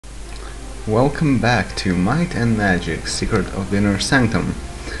Welcome back to Might and Magic: Secret of the Inner Sanctum.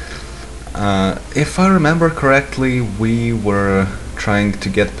 If I remember correctly, we were trying to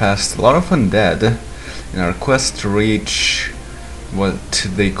get past a lot of undead in our quest to reach what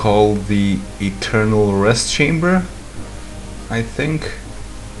they call the Eternal Rest Chamber, I think.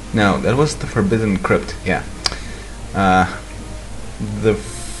 No, that was the Forbidden Crypt, yeah. The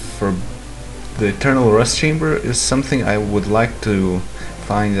Eternal Rest Chamber is something I would like to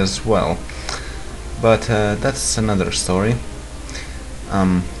find as well. But that's another story.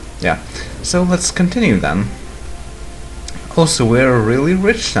 Yeah. So let's continue then. Also, we're really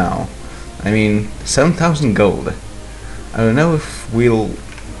rich now. I mean, 7,000 gold. I don't know if we'll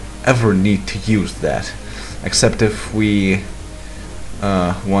ever need to use that, except if we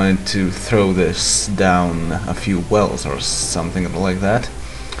wanted to throw this down a few wells or something like that.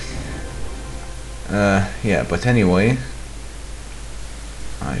 Yeah, but anyway,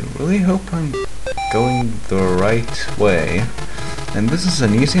 I really hope I'm going the right way. And this is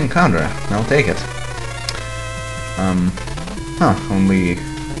an easy encounter. I'll take it. Only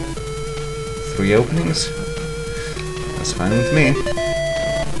 3 openings? That's fine with me.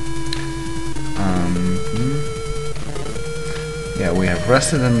 Yeah, we have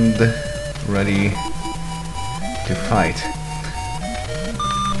rested and ready to fight.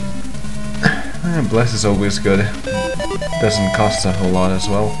 Bless is always good. Doesn't cost a whole lot as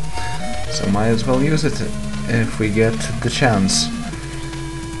well, so might as well use it if we get the chance.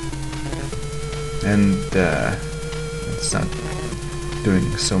 And it's not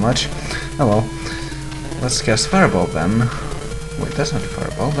doing so much. Oh well. Let's cast Fireball then. Wait, that's not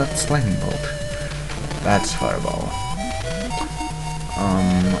Fireball, that's Lightning Bolt. That's Fireball.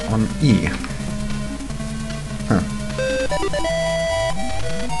 On E. Huh.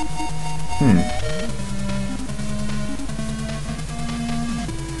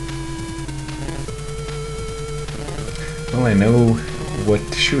 Well, I know what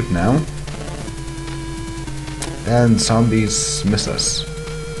to shoot now. And zombies miss us.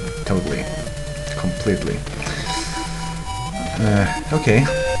 Totally. Completely. Okay.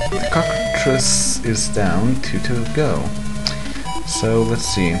 The cockatrice is down, 2 to go. So, let's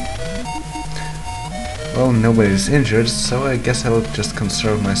see. Well, nobody's injured, so I guess I'll just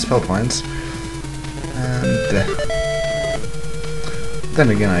conserve my spell points. And then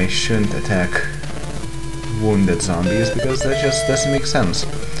again, I shouldn't attack wounded zombies, because that just doesn't make sense.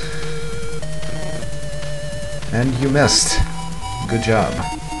 And you missed. Good job.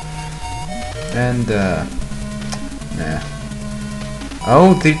 And, nah.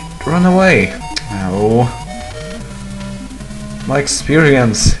 Oh, they run away! Oh. My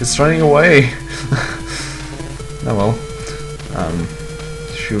experience is running away! Oh well.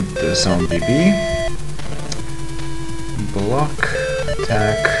 Shoot the zombie B. Block,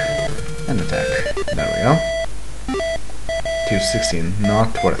 attack, and attack. There we go. 216,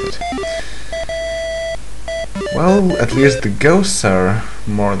 not worth it. Well, at least the ghosts are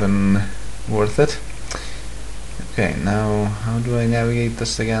more than worth it. Okay, now how do I navigate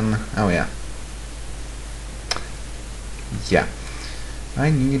this again? Oh yeah. Yeah.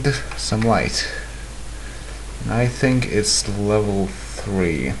 I need some light. I think it's level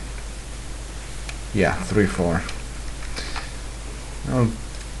 3. Yeah, 3-4. I'll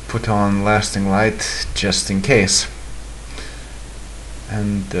put on lasting light just in case.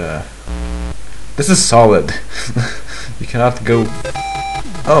 And this is solid. You cannot go...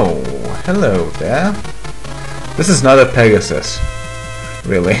 Oh, hello there. This is not a Pegasus.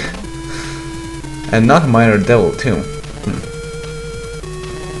 Really. And not a minor devil too.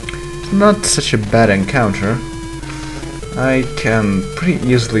 It's not such a bad encounter. I can pretty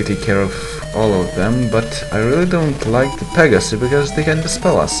easily take care of all of them, but I really don't like the Pegasus because they can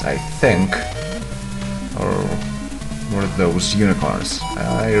dispel us, I think. Or were those unicorns?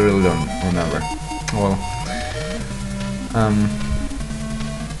 I really don't remember. Well,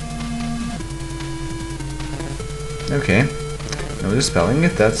 okay. No dispelling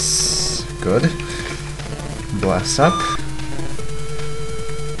it, that's good. Blast up.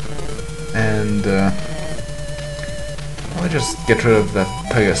 And I'll just get rid of that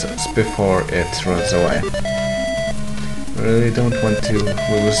Pegasus before it runs away. Really don't want to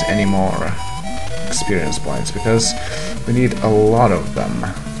lose any more experience points because we need a lot of them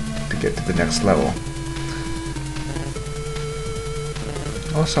to get to the next level.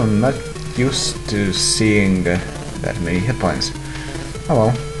 Also, I'm not used to seeing that many hit points. Oh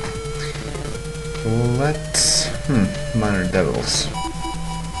well. Let's... minor devils.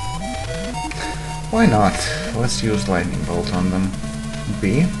 Why not? Let's use Lightning Bolt on them.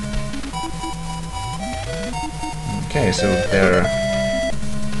 B. Okay, so they're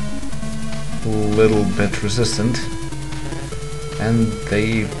little bit resistant, and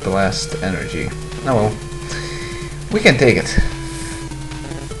they blast energy. Oh well, we can take it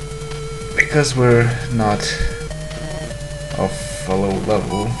because we're not of a low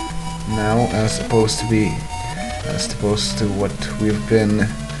level now, as opposed to what we've been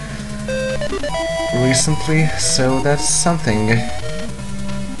recently. So that's something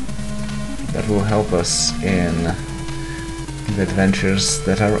that will help us in the adventures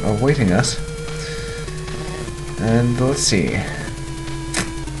that are awaiting us. And let's see.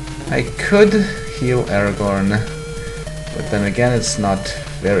 I could heal Aragorn, but then again it's not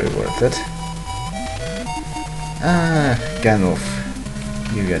very worth it. Gandalf,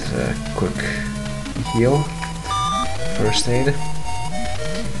 you get a quick heal. First aid.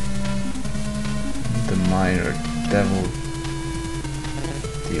 The minor devil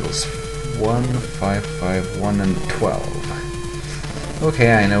deals 1, 5, 5, 1 and 12.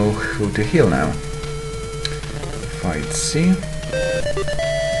 Okay, I know who to heal now. Fight C.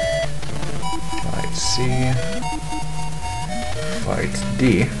 Fight C. Fight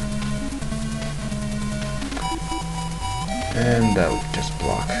D. And I'll just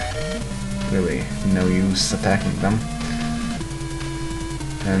block. Really, no use attacking them.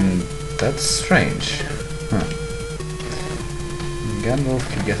 And that's strange. Huh. Gandalf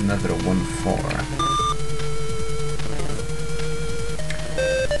can get another 1-4.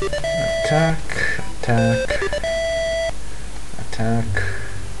 Attack, attack, attack,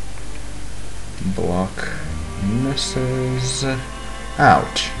 block, misses.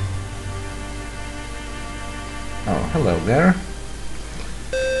 Ouch. Oh, hello there.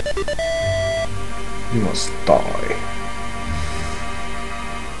 You must die.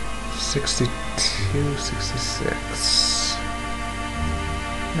 62, 66.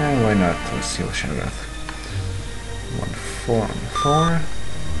 Now why not? Let's heal Shaggoth. 1, 4, and 4.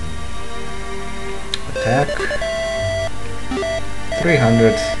 Attack.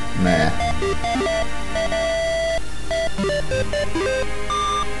 300. Meh.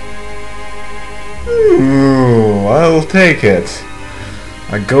 Ooh, I'll take it.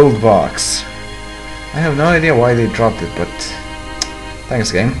 A gold box. I have no idea why they dropped it, but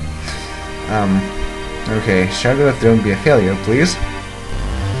thanks, game. Okay, Shaggoth, don't be a failure, please.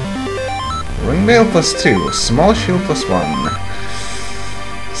 Ring mail +2, small shield +1.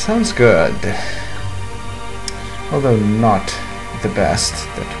 Sounds good. Although not the best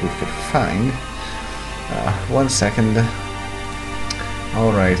that we could find. 1 second.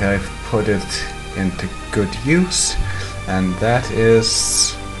 Alright, I've put it into good use, and that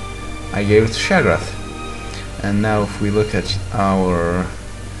is... I gave it to Shaggoth. And now if we look at our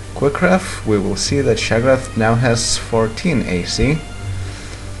quick ref, we will see that Shaggoth now has 14 AC,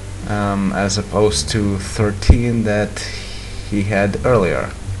 as opposed to 13 that he had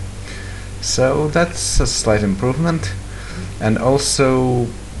earlier. So that's a slight improvement. And also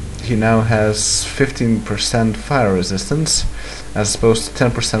he now has 15% fire resistance, as opposed to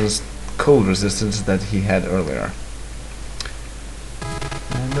 10% cold resistance that he had earlier.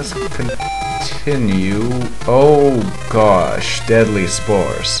 And let's continue. Oh gosh, deadly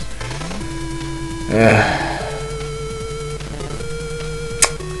spores.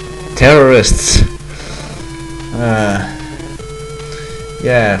 Terrorists.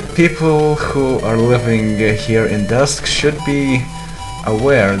 Yeah, people who are living here in Dusk should be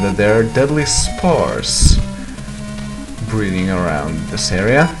aware that there are deadly spores breeding around this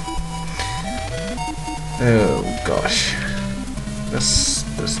area. Oh gosh, this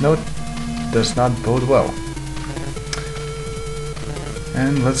does not bode well.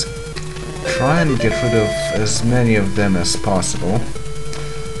 And let's try and get rid of as many of them as possible.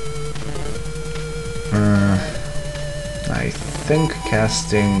 I think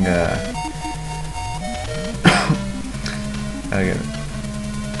casting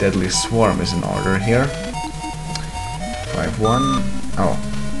Deadly Swarm is in order here. 5-1. Oh,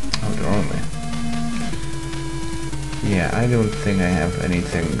 they're only. Yeah, I don't think I have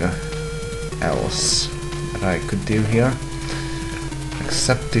anything else that I could do here,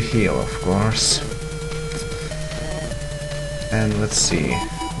 except to heal, of course. And let's see.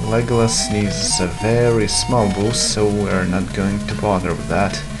 Legolas needs a very small boost, so we're not going to bother with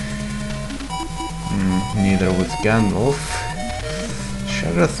that. Neither with Gandalf.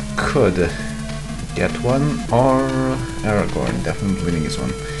 Shaggoth could get one, or Aragorn definitely needs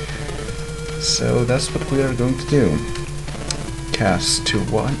one. So that's what we are going to do. Cast to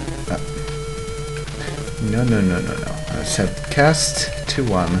 1. No. I said cast to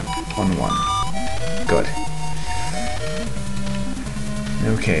 1 on 1. Good.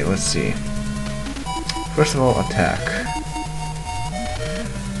 Okay, let's see. First of all, attack.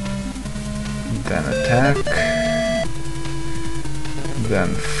 then attack,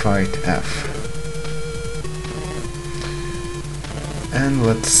 then fight F. And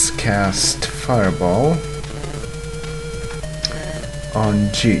let's cast Fireball on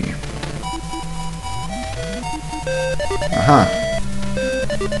G. Aha!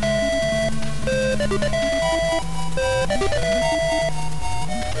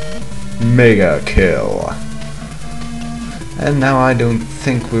 Mega kill! And now I don't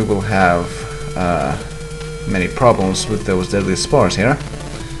think we will have many problems with those deadly spores here.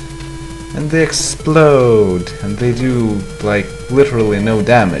 And they explode! And they do, like, literally no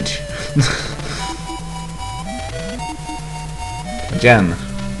damage. Again.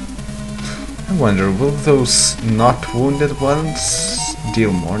 I wonder, will those not wounded ones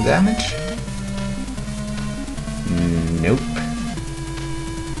deal more damage? Nope.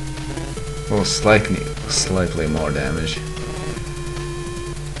 Well, slightly more damage.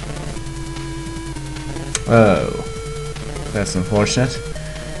 Oh, that's unfortunate.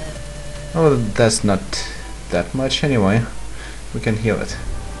 Oh, that's not that much anyway. We can heal it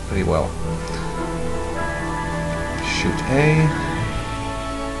pretty well. Shoot A.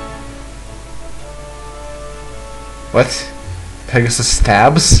 What? Pegasus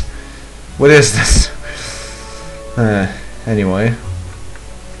stabs? What is this? Anyway.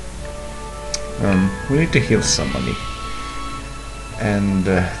 We need to heal somebody. And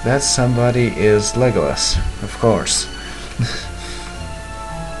that somebody is Legolas, of course.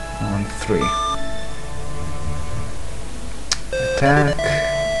 On 3. Attack.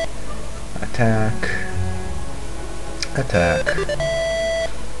 Attack. Attack.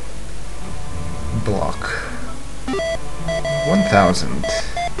 Block. 1000.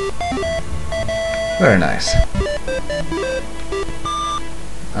 Very nice.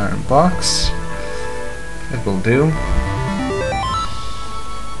 Iron box. It will do.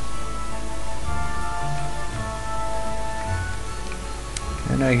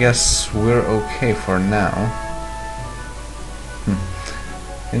 And I guess we're okay for now.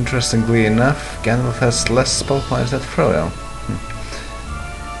 Interestingly enough, Gandalf has less spell points than Frodo.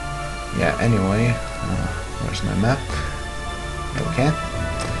 Yeah, anyway, where's my map? Okay.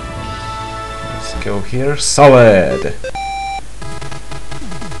 Let's go here. Solid!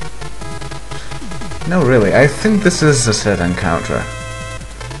 No, really, I think this is a set encounter.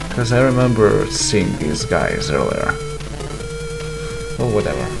 Because I remember seeing these guys earlier. Well,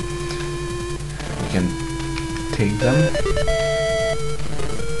 whatever. We can take them.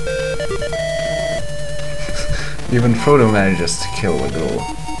 Even Frodo manages to kill a ghoul.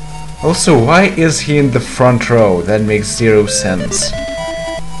 Also, why is he in the front row? That makes 0 sense.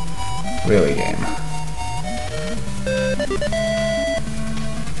 Really, game.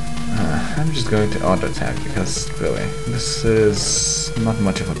 I'm just going to auto attack because, really, this is not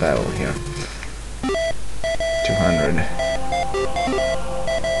much of a battle here. 200.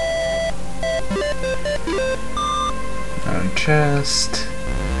 Iron chest.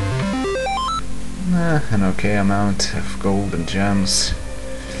 An okay amount of gold and gems.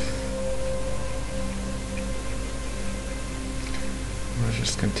 Let's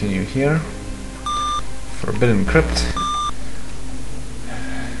just continue here. Forbidden Crypt.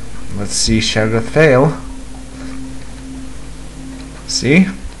 Let's see Shaggoth fail. See?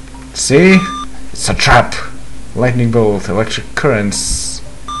 See? It's a trap! Lightning bolt, electric currents,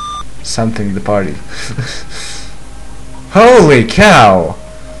 something the party. Holy cow!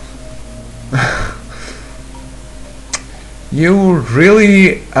 You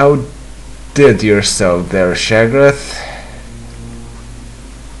really outdid yourself there, Shaggoth.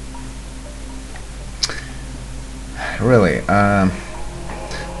 Really, I'm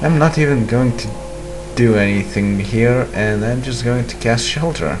not even going to do anything here, and I'm just going to cast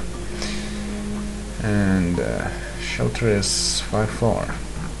Shelter. And Shelter is 5/4.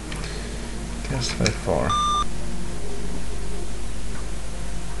 Cast 5/4.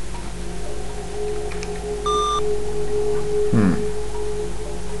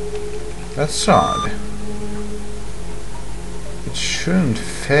 That's odd. It shouldn't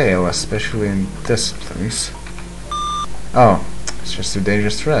fail, especially in this place. Oh, it's just too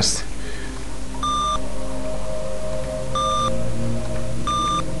dangerous to rest.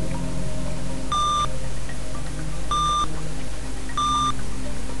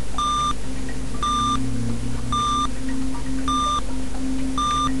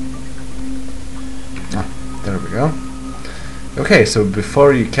 There we go. Okay, so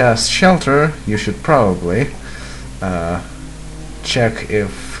before you cast Shelter, you should probably check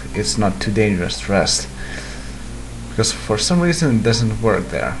if it's not too dangerous to rest. Because for some reason it doesn't work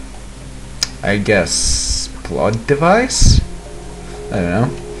there. I guess plot device? I don't know.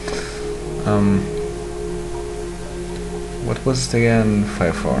 What was it again?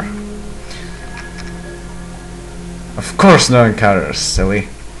 5-4. Of course no encounters, silly.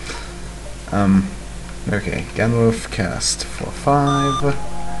 Okay, Ganwolf cast 4-5.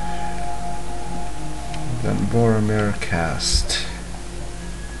 Then Boromir cast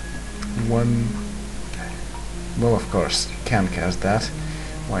 1. Well, of course, you can cast that.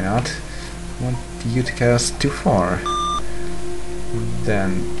 Why not? I want you to cast 2-4.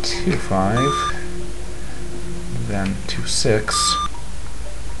 Then 2-5. Then 2-6.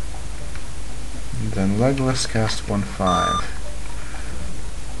 Then Legolas cast 1-5.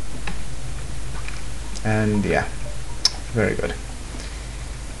 And yeah, very good.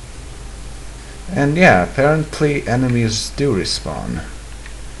 And yeah, apparently enemies do respawn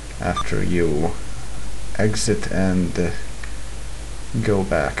after you exit and go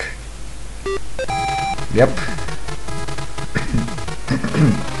back. Yep.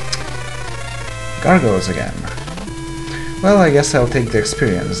 Gargoyles again. Well, I guess I'll take the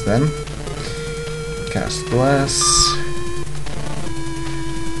experience then. Cast Bless.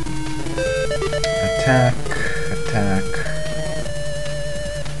 Attack. Attack.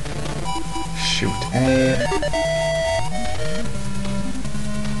 Shoot A.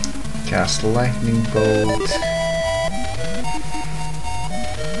 Cast Lightning Bolt.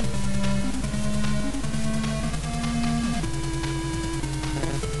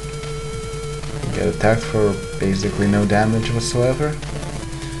 Get attacked for basically no damage whatsoever.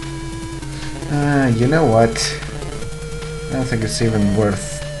 You know what? I don't think it's even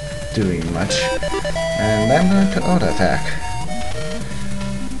worth doing much. And I'm going to auto-attack.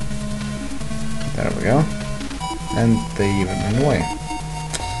 There we go. And they even run away.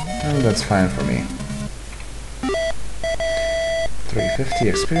 And that's fine for me. 350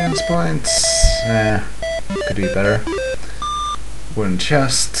 experience points. Could be better. Wooden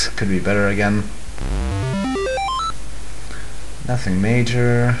chest. Could be better again. Nothing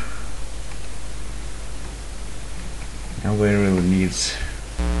major. Nobody really needs...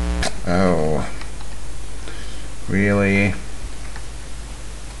 Oh. Really?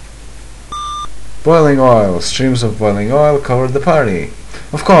 Boiling oil. Streams of boiling oil covered the party.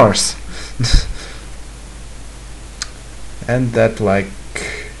 Of course! And that, like,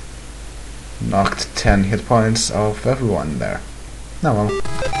 knocked 10 hit points off everyone there. No, well.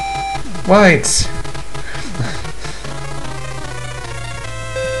 White!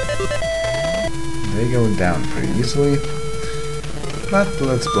 They go down pretty easily. But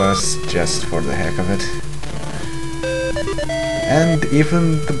let's bless just for the heck of it. And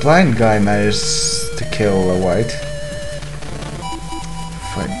even the blind guy manages to kill a white.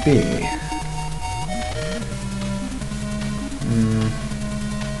 Fight B.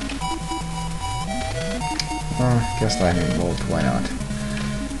 Guess lightning bolt, why not?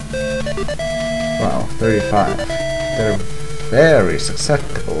 Wow, 35. They're very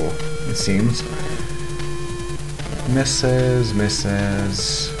susceptible, it seems. Misses,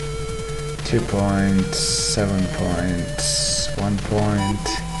 misses. 2 points, 7 points, 1 point.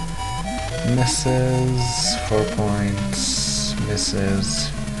 Misses, 4 points,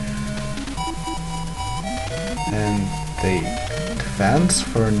 misses. And they advance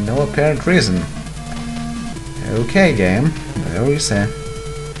for no apparent reason. Okay, game, whatever you say.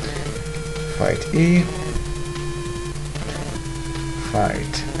 Fight E.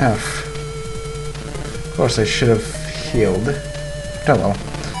 Fight F. Of course, I should have healed. Oh well.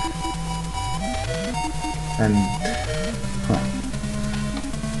 And... huh.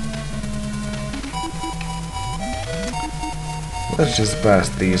 Let's just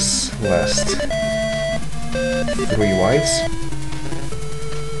blast these last 3 whites.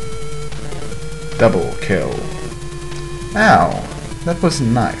 Double kill. Ow! That was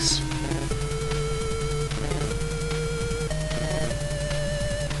nice.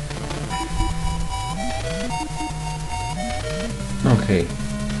 Okay.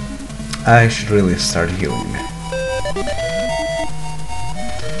 I should really start healing.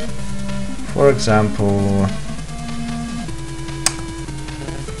 For example...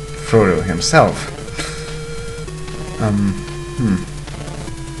 Frodo himself.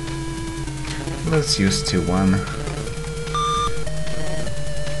 Let's use 2-1.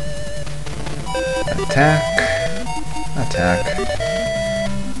 Attack. Attack.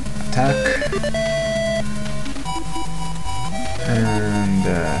 Attack. And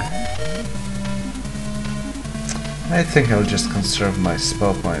I think I'll just conserve my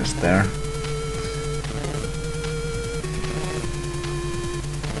spell points there.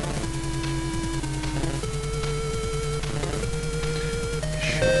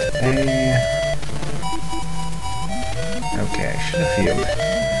 Shoot A. Okay, I should have healed.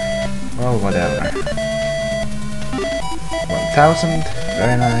 Well, whatever. 1000,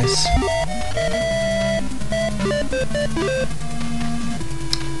 very nice.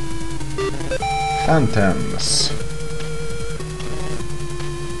 Phantoms.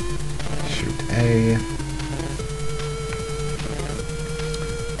 Shoot A.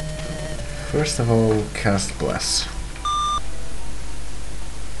 First of all, cast Bless.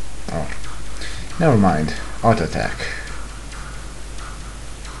 Oh, never mind. Auto attack.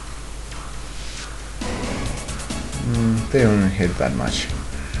 They don't hit that much,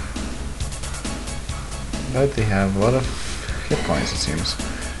 but they have a lot of hit points, it seems,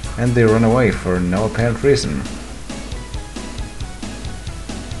 and they run away for no apparent reason.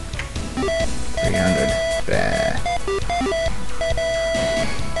 300. Bah.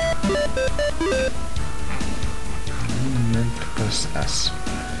 Press S.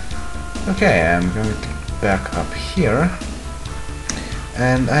 Okay, I'm going to back up here,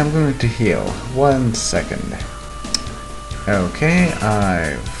 and I'm going to heal. 1 second. Okay,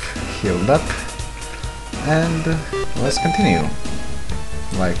 I've healed up, and let's continue.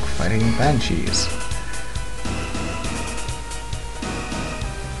 Like fighting banshees.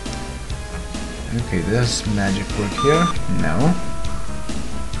 Okay, does magic work here? No.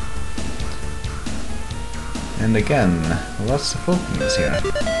 And again, lots of openings here.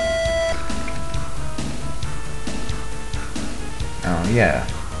 Oh yeah,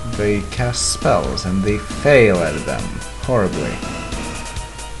 they cast spells and they fail at them horribly.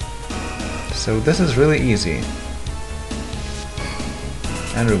 So this is really easy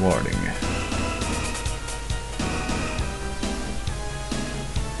and rewarding.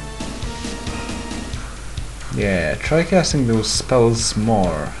 Yeah, try casting those spells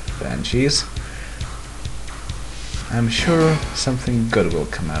more, banshees. I'm sure something good will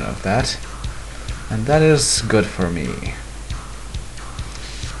come out of that, and that is good for me.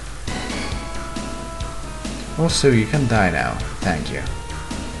 Also, you can die now. Thank you.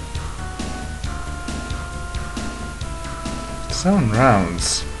 7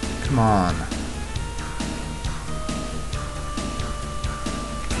 rounds. Come on.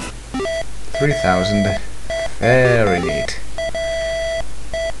 3000. Very neat.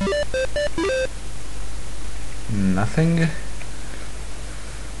 Nothing.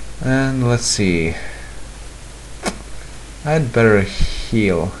 And let's see. I'd better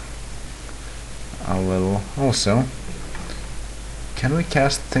heal a little. Also, can we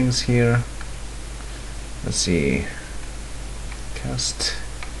cast things here? Let's see. Cast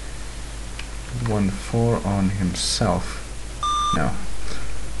 1/4 on himself. No.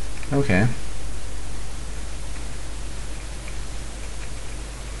 Okay.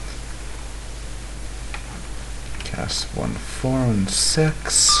 Cast 1/4 on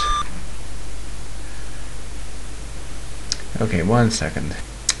 6. Okay, 1 second.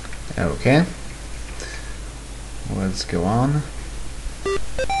 Okay. Let's go on.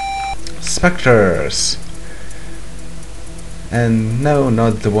 Spectres! And no,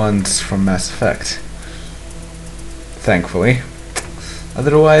 not the ones from Mass Effect. Thankfully.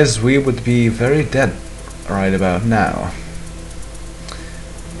 Otherwise, we would be very dead right about now.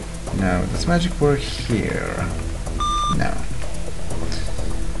 Now, does magic work here? No.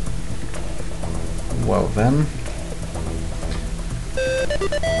 Well then.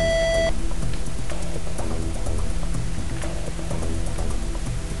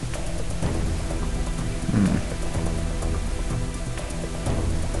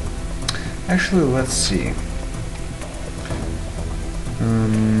 Actually, let's see.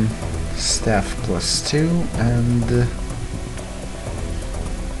 Staff +2 and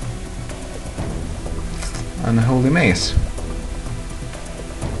Unholy Mace.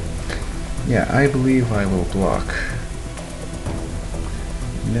 Yeah, I believe I will block.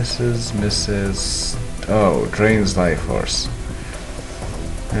 Misses. Oh, drains life force.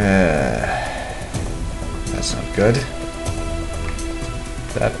 That's not good.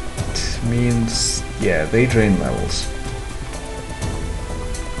 That means, yeah, they drain levels.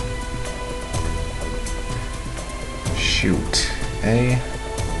 Shoot. A.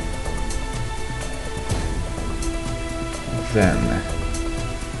 Then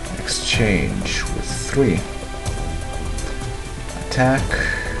exchange with 3. Attack.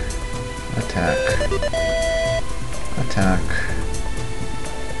 Attack. Attack.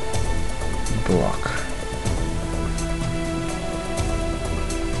 Block.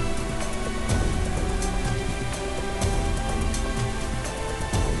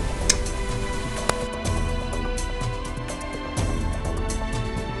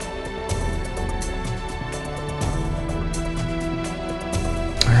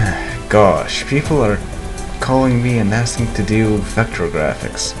 Gosh, people are calling me and asking to do vector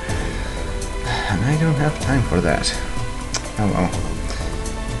graphics. and I don't have time for that. Oh well.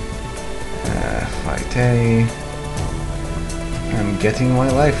 Fight A. I'm getting my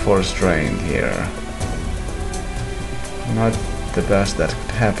life force drained here. Not the best that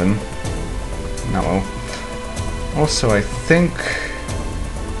could happen. No. Also, I think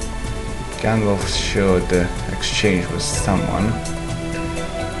Gandalf should exchange with someone.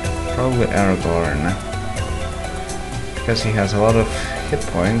 Probably Aragorn. Because he has a lot of hit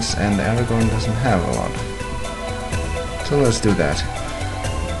points and Aragorn doesn't have a lot. So let's do that.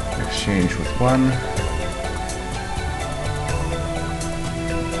 Exchange with one.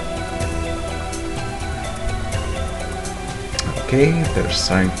 Okay, they're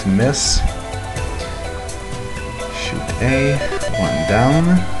starting to miss. Shoot A, one down.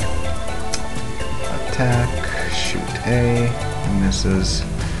 Attack, shoot A, misses.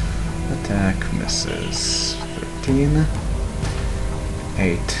 Attack, misses. 13.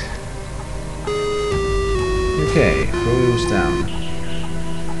 8. Okay, Frodo's down.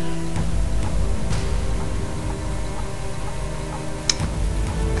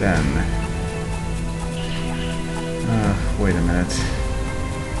 Then... wait a minute.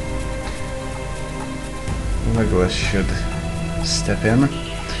 Legolas should step in.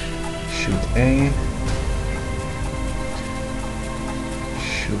 Shoot A.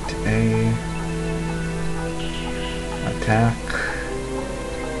 Shoot A. Attack.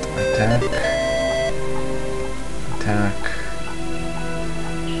 Attack. Attack.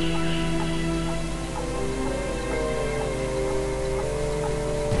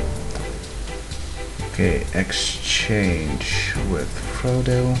 Okay, exchange with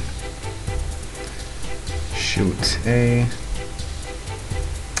Frodo. Shoot A.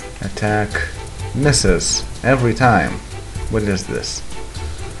 Attack. Misses every time. What is this?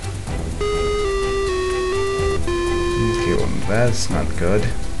 Okay, well, that's not good.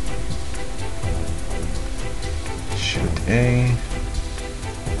 Shoot A.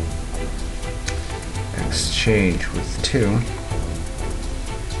 Exchange with 2.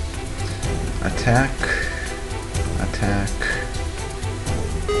 Attack. Attack.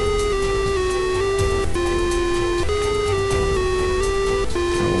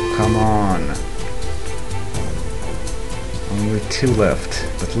 Oh, come on. Only 2 left,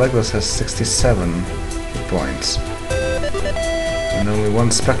 but Legolas has 67 hit points. And only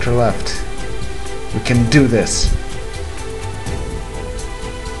 1 Spectre left. We can do this!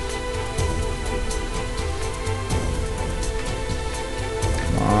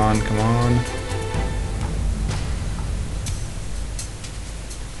 Come on, come on.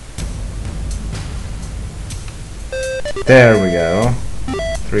 There we go.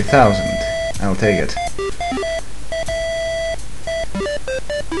 3,000. I'll take it.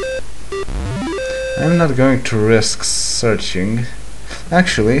 I'm not going to risk searching.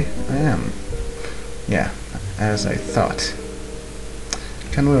 Actually, I am. Yeah, as I thought.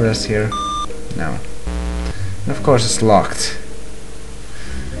 Can we rest here? No. And of course it's locked.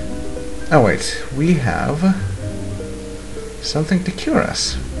 Oh wait, we have something to cure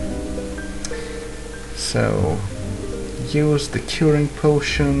us. So, use the curing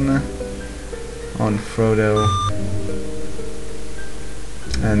potion on Frodo.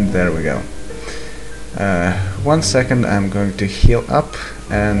 And there we go. 1 second, I'm going to heal up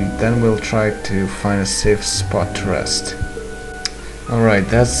and then we'll try to find a safe spot to rest. Alright,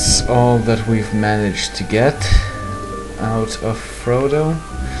 that's all that we've managed to get out of Frodo.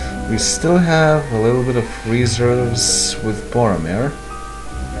 We still have a little bit of reserves with Boromir.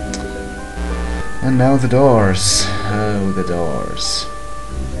 And now the doors. Oh, the doors.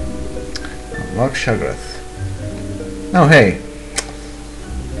 Unlock Shaggoth. Oh, hey!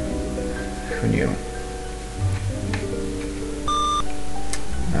 Who knew?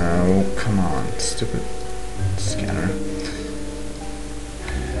 Oh, come on, stupid scanner.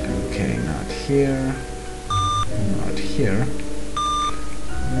 Okay, not here. Not here.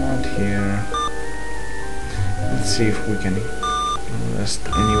 Not here. Let's see if we can rest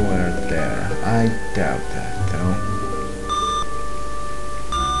anywhere there. I doubt that, though.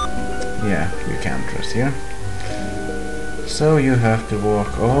 Yeah, you can't rest here. So you have to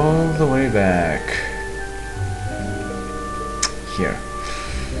walk all the way back here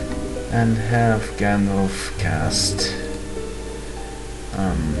and have Gandalf cast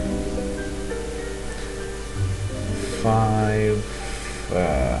 5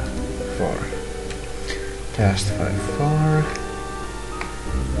 4. Cast 5 4.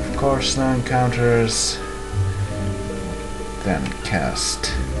 Of course, no encounters. Then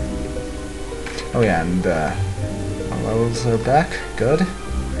cast. Oh yeah, and our levels are back. Good.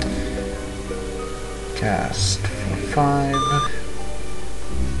 Cast for 5.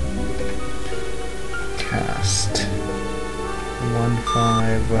 cast.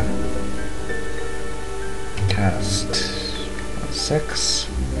 1-5. Cast. 1-6.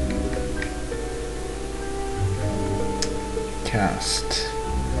 Cast.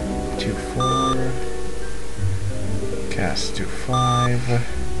 2-4. Cast 2-5.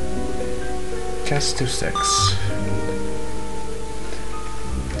 Cast 2-6.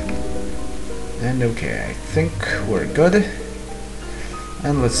 And okay, I think we're good.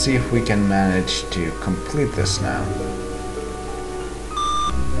 And let's see if we can manage to complete this now.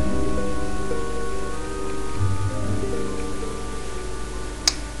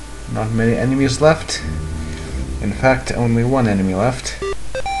 Not many enemies left. In fact, only one enemy left.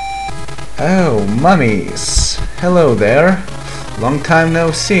 Oh, mummies! Hello there. Long time no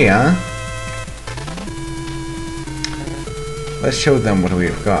see, huh? Let's show them what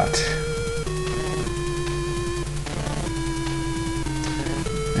we've got.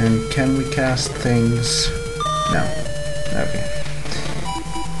 And can we cast things? No. Okay.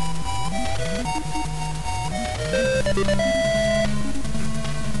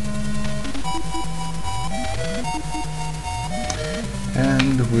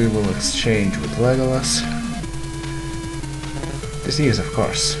 And we will exchange with Legolas. Disease, of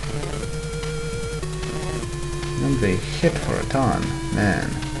course. And they hit for a ton, man.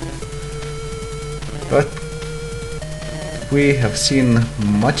 But we have seen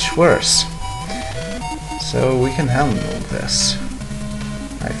much worse. So we can handle this,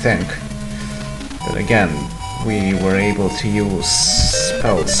 I think. But again, we were able to use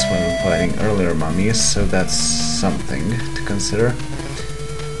spells when fighting earlier mummies, so that's something to consider.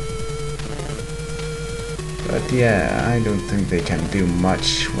 But yeah, I don't think they can do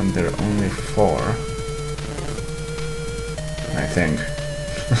much when they're only 4. I think.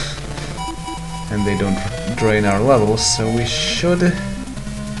 And they don't drain our levels, so we should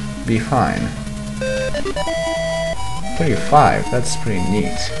be fine. 35, that's pretty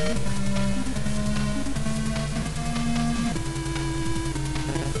neat.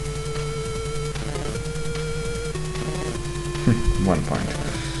 One point.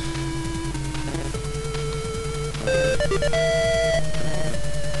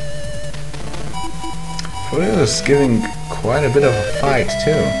 Frodo is giving quite a bit of a fight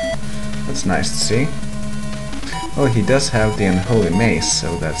too. That's nice to see. Well, he does have the Unholy Mace,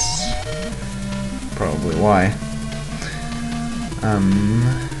 so that's probably why.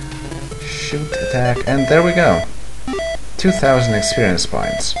 Shoot, attack, and there we go. 2,000 experience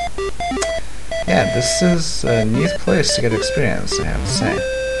points. Yeah, this is a neat place to get experience, I have to say.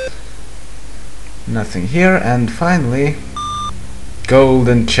 Nothing here, and finally,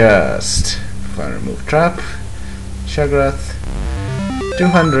 golden chest. Fire remove trap, Shagrath,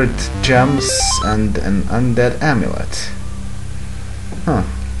 200 gems, and an undead amulet. Huh.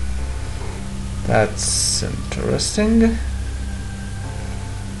 That's interesting.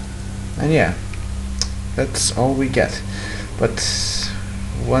 And yeah, that's all we get. But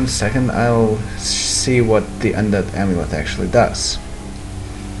 1 second, I'll see what the undead amulet actually does.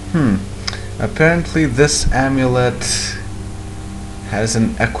 Apparently this amulet has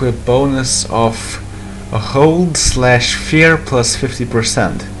an equip bonus of a hold / fear plus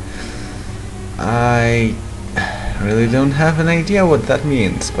 50%. I really don't have an idea what that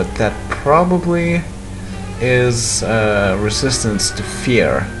means, but that probably is resistance to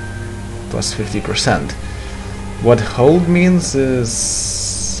fear plus 50%. What hold means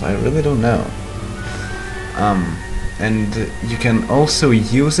is I really don't know. And you can also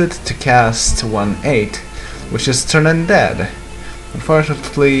use it to cast 1/8, which is turn undead.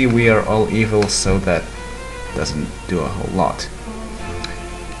 Unfortunately, we are all evil, so that doesn't do a whole lot.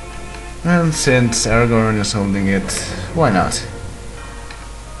 And since Aragorn is holding it, why not?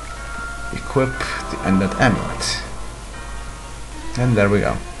 Equip the undead amulet. And there we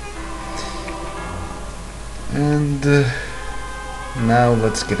go. And now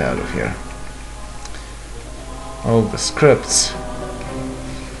let's get out of here. All the scripts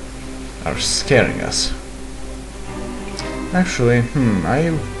are scaring us. Actually,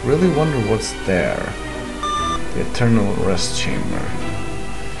 I really wonder what's there. The Eternal Rest Chamber.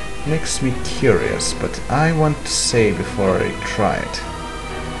 Makes me curious, but I want to say before I try it.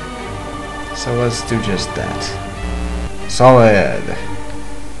 So let's do just that. Solid!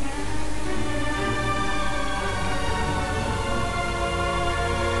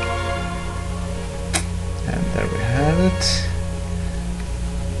 And there we have it.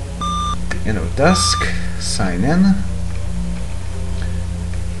 The Inn of Dusk. Sign in.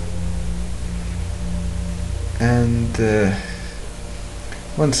 And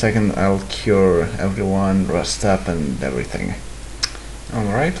 1 second, I'll cure everyone, rest up and everything.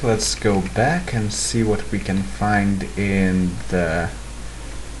 Alright, let's go back and see what we can find in the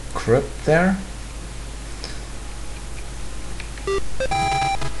crypt there.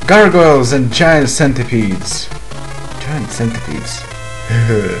 Gargoyles and giant centipedes. Giant centipedes.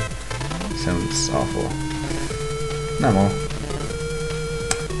 Sounds awful. Normal.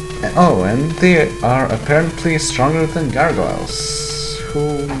 Oh, and they are apparently stronger than gargoyles.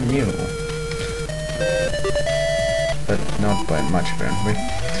 Who knew? But not by much, apparently.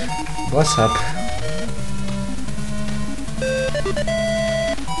 What's up?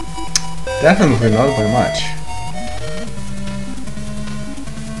 Definitely not by much.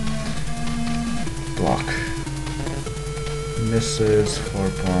 Block. Misses, 4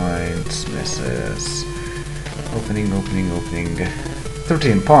 points, misses. Opening, opening, opening.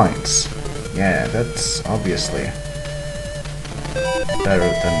 13 points. Yeah, that's obviously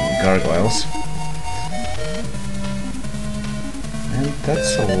better than gargoyles. And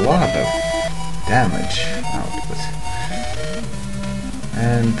that's a lot of damage output.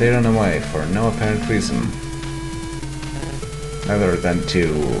 And they run away for no apparent reason. Other than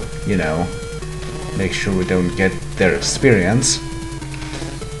to, you know, make sure we don't get their experience.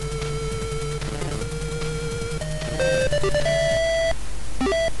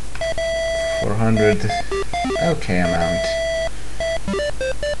 Okay amount.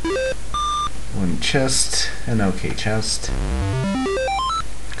 One chest, an okay chest.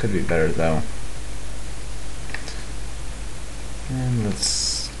 Could be better though. And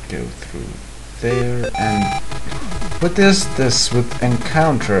let's go through there. And what is this with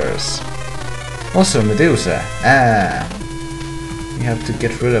encounters? Also Medusa. Ah, we have to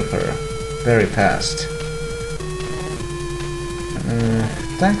get rid of her very fast.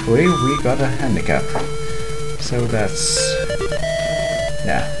 Thankfully we got a handicap, so that's,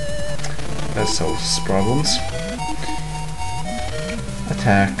 yeah, that solves problems.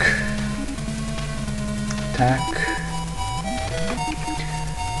 Attack, attack,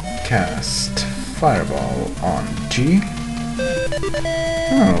 cast fireball on G.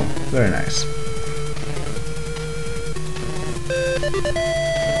 Oh, very nice.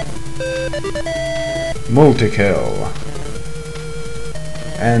 Multi-kill.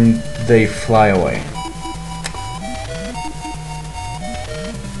 And they fly away.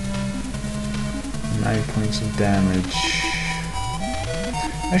 Nine points of damage.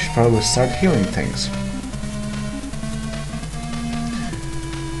 I should probably start healing things.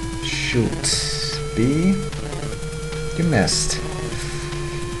 Shoot. B. You missed.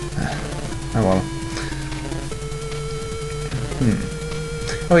 Oh well.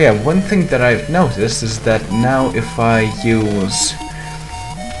 Oh yeah, one thing that I've noticed is that now if I use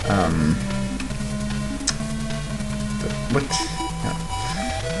what? No.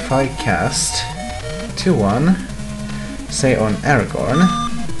 If I cast 2-1, say on Aragorn,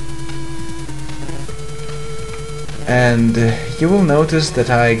 and you will notice that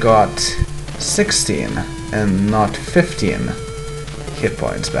I got 16 and not 15 hit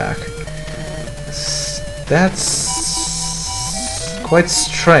points back. That's quite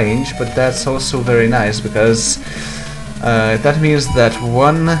strange, but that's also very nice because that means that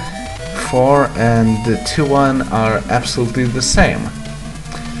 1-4 and 2-1 are absolutely the same.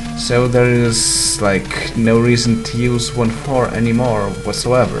 So there is like no reason to use 1-4 anymore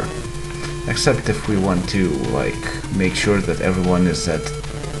whatsoever. Except if we want to like make sure that everyone is at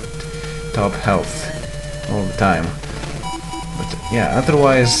top health all the time. But yeah,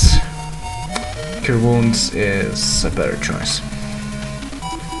 otherwise Cure Wounds is a better choice.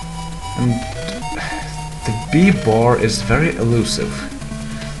 And the bee-boar is very elusive,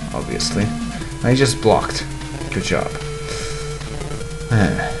 obviously. I just blocked. Good job.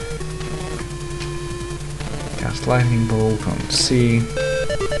 Cast lightning bolt on C.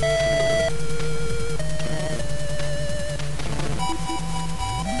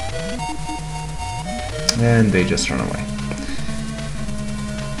 And they just run away.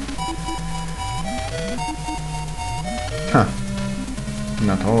 Huh.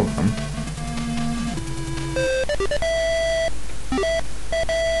 Not all of them.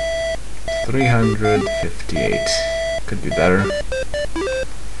 $358. Could be better.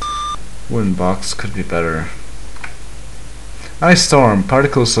 Wooden box could be better. Ice storm.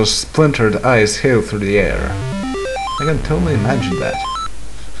 Particles of splintered ice hail through the air. I can totally imagine that.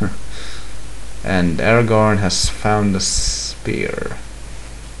 And Aragorn has found a spear.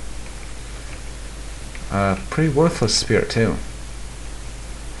 A pretty worthless spear too.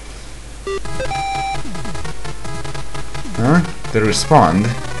 Huh? They respond.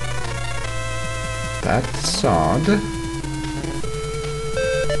 That's odd.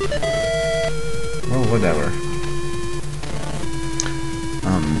 Well, whatever.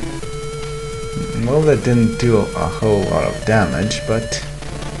 Well, that didn't do a whole lot of damage, but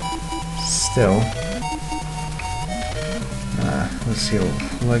still. Let's heal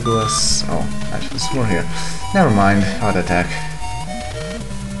Legolas. Oh, actually, there's more here. Never mind. Auto attack.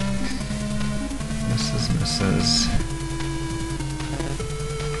 Misses.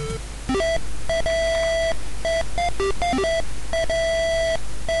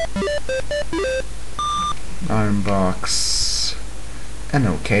 Iron box. An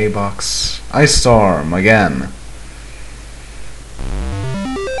okay box. Ice Storm again.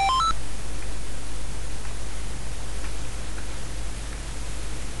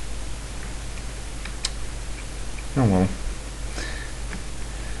 Oh well.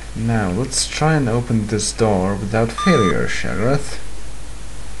 Now let's try and open this door without failure, Shagarath.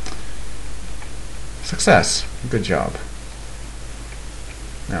 Success. Good job.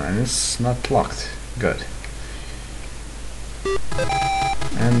 Now, and it's not locked. Good.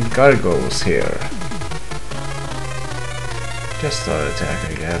 And Gargoyle's here. Just auto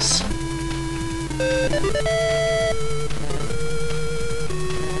attack, I guess.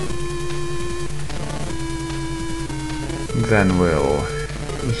 Then we'll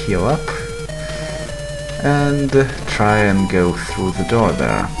heal up and try and go through the door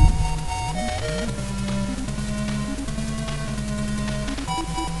there.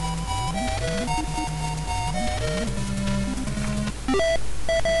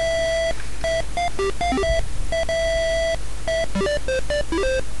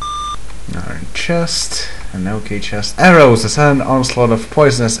 Iron chest, an okay chest. Arrows! A sudden onslaught of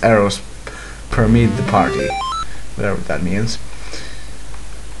poisonous arrows permeate the party. Whatever that means.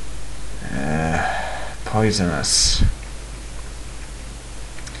 Poisonous.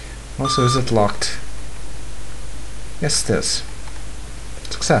 Also, is it locked? Yes, it is.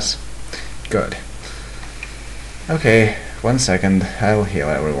 Success. Good. Okay, 1 second. I'll heal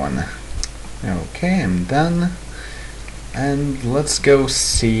everyone. Okay, I'm done. And let's go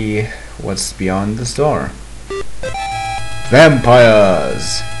see what's beyond this door.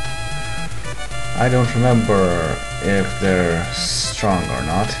 Vampires! I don't remember if they're strong or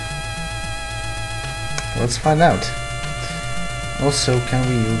not. Let's find out. Also, can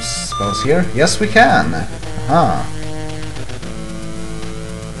we use spells here? Yes, we can! Aha!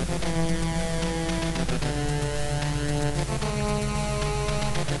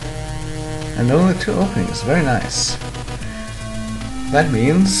 And only 2 openings, very nice. That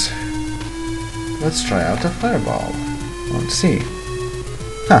means... let's try out a fireball. Let's see.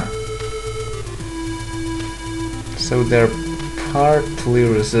 Huh. So they're partly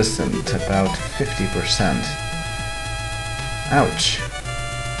resistant, about 50%. Ouch.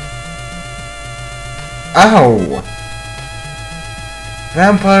 Ow!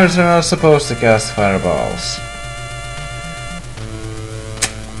 Vampires are not supposed to cast fireballs.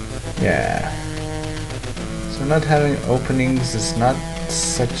 Yeah. So not having openings is not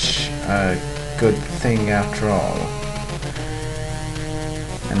such a good thing after all.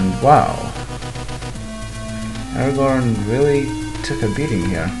 And wow. Aragorn really took a beating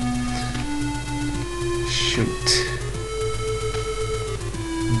here. Shoot.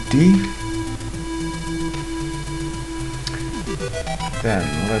 D. Then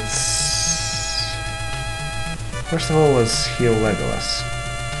let's... first of all, let's heal Legolas.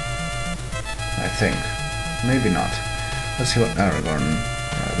 I think. Maybe not. Let's heal Aragorn,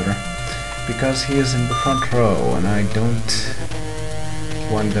 rather. Because he is in the front row, and I don't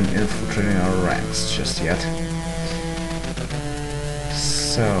want them infiltrating our ranks just yet.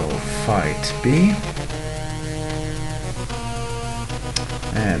 So, fight B.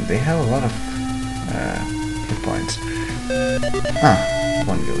 And they have a lot of hit points. Ah,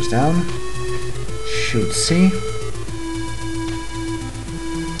 1 goes down. Shoot C.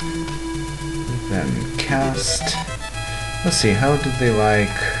 Then cast. Let's see, how do they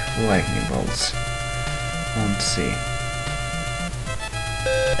like lightning bolts? Let's see.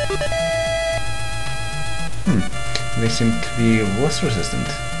 They seem to be less resistant.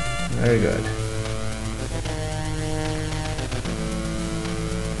 Very good.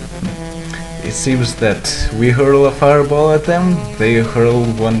 It seems that we hurl a fireball at them, they hurl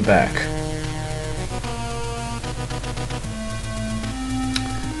one back.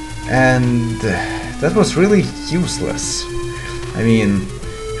 And that was really useless. I mean,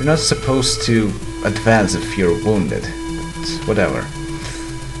 you're not supposed to advance if you're wounded, but whatever.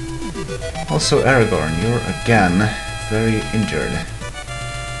 Also, Aragorn, you're again very injured.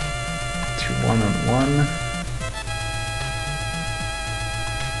 2 1-on-1.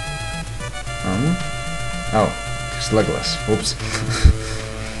 Oh, there's Legolas. Whoops.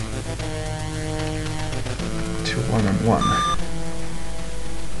 2 1-on-1.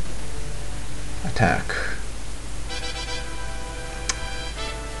 attack.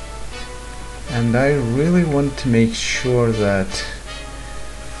 And I really want to make sure that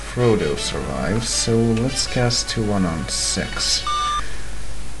Frodo survives, so let's cast 2-1 on 6.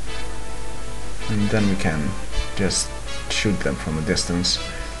 And then we can just shoot them from a distance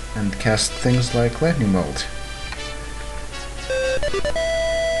and cast things like Lightning Bolt.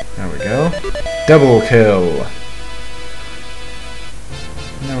 There we go. Double kill!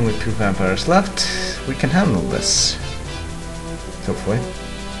 And only 2 vampires left. We can handle this. Hopefully.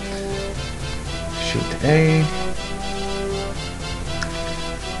 Shoot A.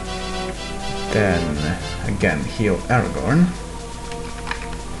 Then again heal Aragorn.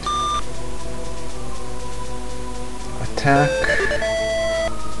 Attack.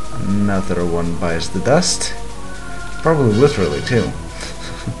 Another one buys the dust. Probably literally too.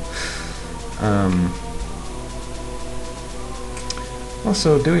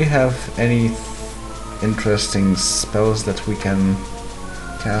 Also, do we have any interesting spells that we can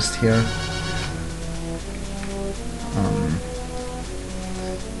cast here?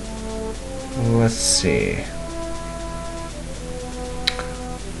 Let's see.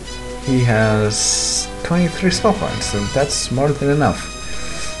 He has 23 spell points, so that's more than enough.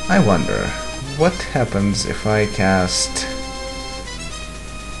 I wonder, what happens if I cast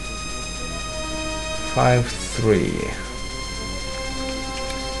 5-3?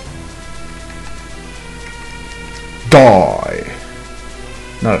 Die!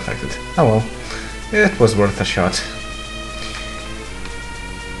 Not affected. Oh well, it was worth a shot.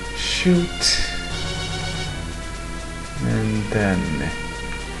 Shoot. And then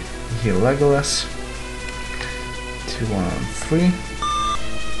heal Legolas. 2-1 on 3.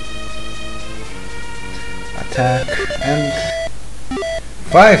 Attack and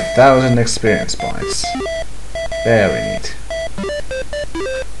 5,000 experience points. Very neat.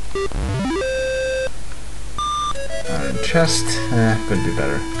 Iron chest, could be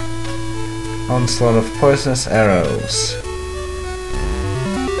better. Onslaught of poisonous arrows.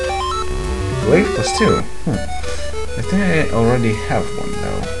 Blade +2. I think I already have one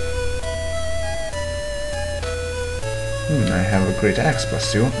though. I have a great axe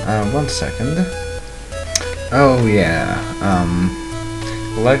 +2. 1 second. Oh yeah.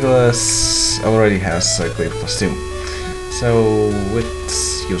 Legolas already has a glaive +2, so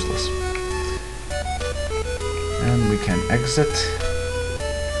it's useless. And we can exit.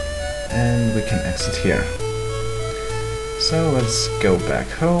 And we can exit here. So let's go back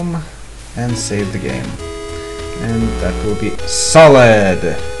home and save the game. And that will be solid!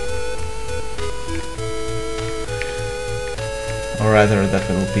 Or rather, that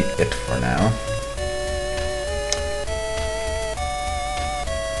will be it for now.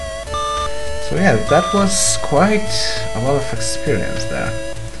 So yeah, that was quite a lot of experience there.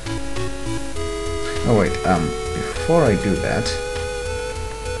 Oh wait, before I do that...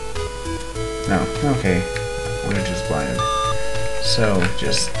 No, okay, we're just blinded. So,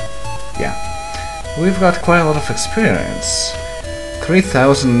 just... yeah. We've got quite a lot of experience.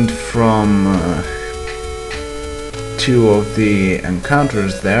 3,000 from 2 of the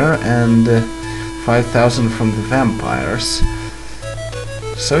encounters there, and 5,000 from the vampires.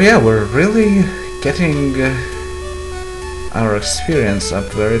 So yeah, we're really getting our experience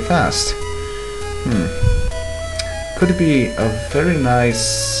up very fast. Could be a very nice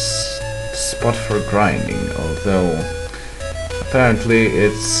spot for grinding, although apparently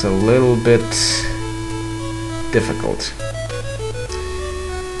it's a little bit difficult.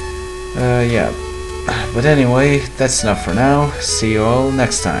 Yeah, but anyway, that's enough for now. See you all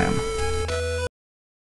next time.